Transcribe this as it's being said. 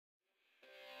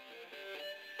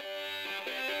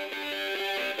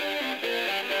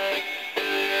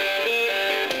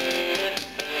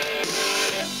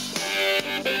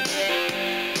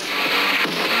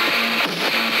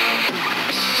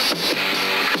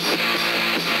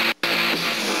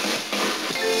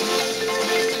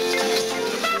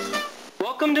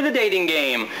the dating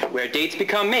game, where dates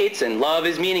become mates and love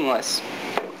is meaningless.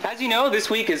 As you know, this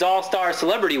week is All-Star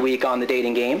Celebrity Week on the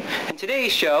dating game, and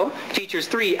today's show features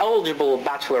 3 eligible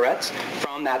bachelorettes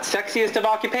from that sexiest of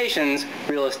occupations,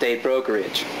 real estate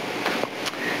brokerage.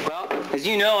 Well, as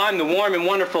you know, I'm the warm and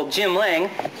wonderful Jim Lang.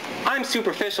 I'm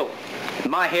superficial,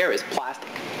 and my hair is plastic.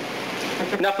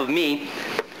 Enough of me.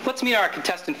 Let's meet our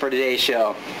contestant for today's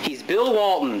show. He's Bill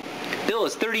Walton. Bill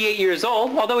is 38 years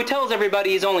old, although he tells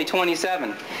everybody he's only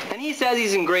 27. And he says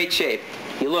he's in great shape.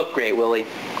 You look great, Willie.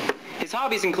 His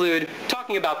hobbies include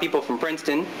talking about people from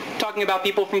Princeton, talking about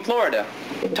people from Florida,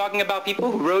 talking about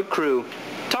people who rode crew,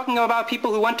 talking about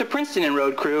people who went to Princeton and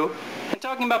rode crew, and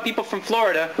talking about people from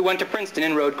Florida who went to Princeton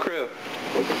and rode crew.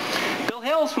 Bill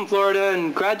hails from Florida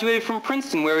and graduated from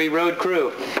Princeton where he rode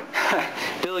crew.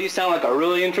 Bill, you sound like a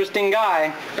really interesting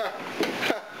guy.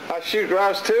 I shoot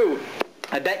grouse too.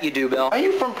 I bet you do, Bill. Are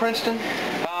you from Princeton?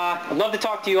 I'd love to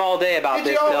talk to you all day about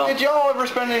this, Bill. Did y'all ever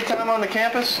spend any time on the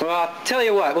campus? Well, I'll tell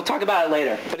you what, we'll talk about it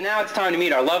later. But now it's time to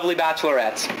meet our lovely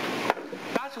bachelorettes.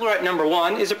 Bachelorette number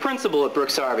 1 is a principal at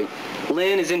Brooks Harvey.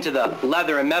 Lynn is into the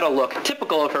leather and metal look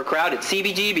typical of her crowd at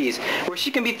CBGB's, where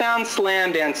she can be found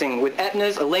slam dancing with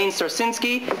Etna's Elaine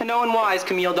Starsinski and Owen Y's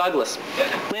Camille Douglas.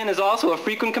 Lynn is also a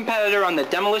frequent competitor on the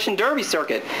demolition derby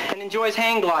circuit and enjoys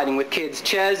hang gliding with kids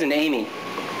Ches and Amy.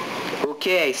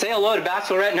 Okay, say hello to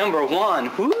Bachelorette number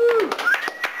 1. Woo!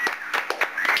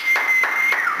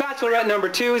 Bachelorette number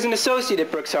 2 is an associate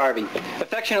at Brooks Harvey.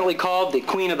 Affectionately called the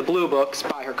Queen of the Blue Books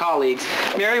by her colleagues,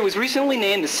 Mary was recently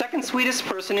named the 2nd sweetest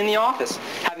person in the office,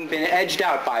 having been edged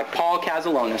out by Paul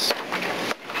Cazelonis.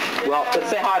 Well, let's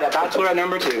say hi to Bachelorette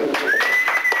number 2.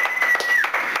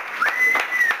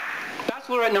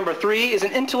 Bachelorette number 3 is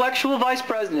an intellectual vice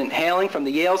president hailing from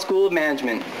the Yale School of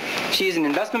Management. She is an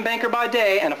investment banker by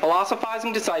day and a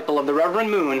philosophizing disciple of the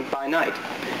Reverend Moon by night.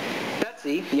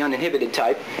 Betsy, the uninhibited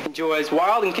type, enjoys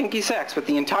wild and kinky sex with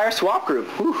the entire swap group.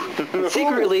 And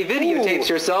secretly videotapes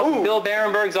herself in Bill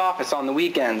Barenberg's office on the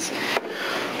weekends.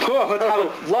 Whoa, let's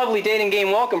have a lovely dating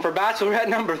game welcome for Bachelorette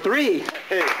number 3.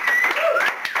 Hey.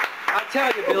 I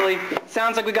tell you, Billy,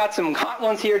 sounds like we got some hot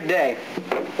ones here today.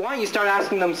 Why don't you start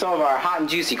asking them some of our hot and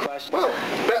juicy questions? Well,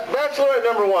 Bachelorette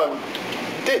number 1.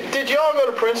 Did y'all go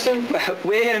to Princeton?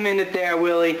 Wait a minute there,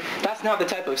 Willie. That's not the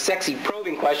type of sexy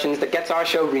probing questions that gets our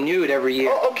show renewed every year.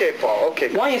 Oh, okay, Paul, okay.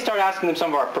 Why don't you start asking them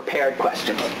some of our prepared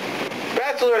questions?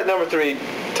 Bachelorette number 3,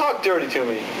 talk dirty to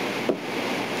me.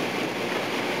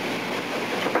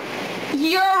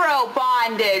 Euro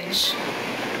bondage.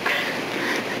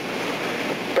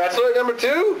 Bachelorette number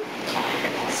 2?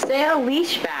 Sale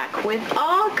leaseback with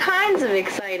all kinds of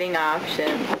exciting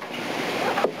options.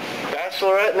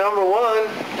 Bachelorette number 1.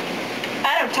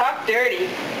 Adam, talk dirty.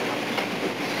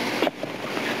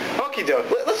 Okie doke.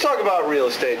 Let's talk about real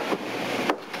estate.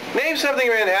 Name something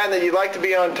in Manhattan that you'd like to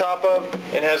be on top of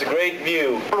and has a great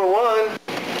view. Number 1.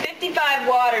 55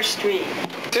 Water Street.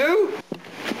 2.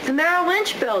 The Merrill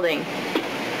Lynch building.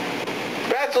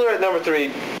 Bachelorette number 3.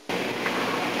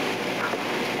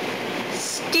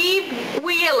 Steve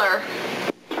Wheeler.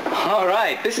 All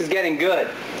right, this is getting good.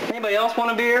 Anybody else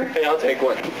want a beer? Hey, I'll take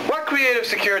one. What creative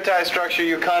securitized structure are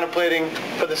you contemplating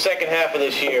for the second half of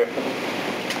this year?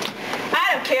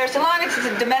 I don't care, so long as it's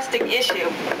a domestic issue.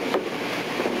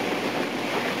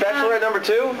 Bachelorette number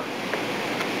 2?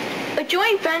 A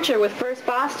joint venture with First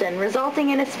Boston resulting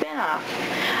in a spinoff.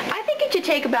 I think it should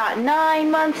take about 9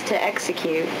 months to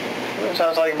execute. Well,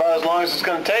 sounds like about as long as it's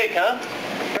going to take, huh?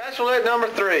 Bachelorette number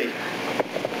 3.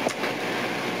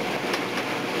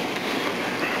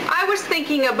 I was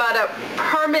thinking about a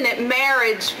permanent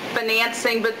marriage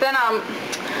financing, but then I'm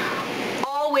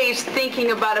always thinking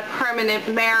about a permanent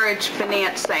marriage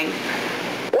financing.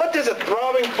 What does a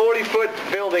throbbing 40-foot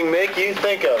building make you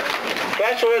think of?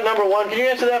 Bachelorette number 1, can you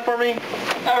answer that for me?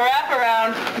 A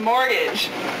wraparound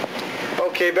mortgage.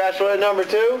 Okay, Bachelorette number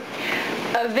 2?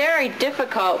 A very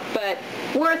difficult but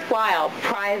worthwhile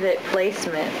private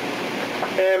placement.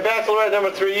 And Bachelorette number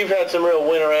 3, you've had some real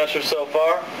winner answers so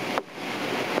far.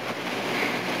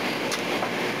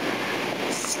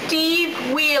 Steve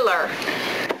Wheeler.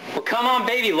 Well, come on,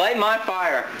 baby, light my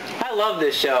fire. I love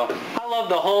this show. I love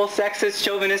the whole sexist,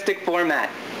 chauvinistic format.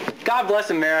 God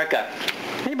bless America.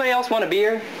 Anybody else want a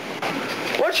beer?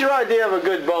 What's your idea of a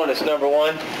good bonus, number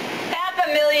 1?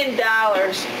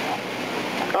 $500,000.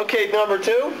 Okay, number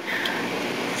 2?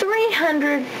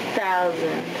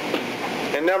 300,000.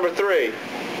 And number 3?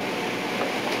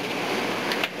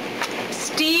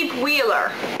 Steve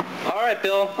Wheeler. All right,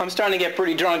 Bill, I'm starting to get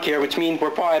pretty drunk here, which means we're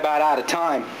probably about out of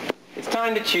time. It's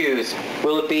time to choose.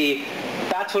 Will it be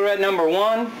Bachelorette number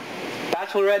 1,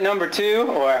 Bachelorette number 2,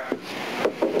 or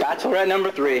Bachelorette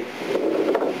number 3?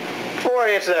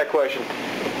 before I answer that question,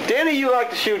 Danny, you like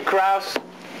to shoot grouse?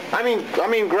 I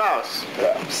mean grouse.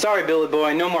 Sorry, Billy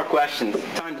Boy, no more questions.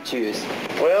 Time to choose.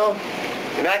 Well,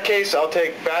 in that case, I'll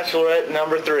take bachelorette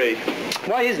number 3.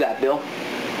 Why is that, Bill?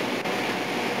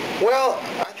 Well,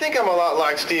 I think I'm a lot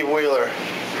like Steve Wheeler.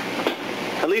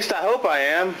 At least I hope I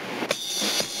am.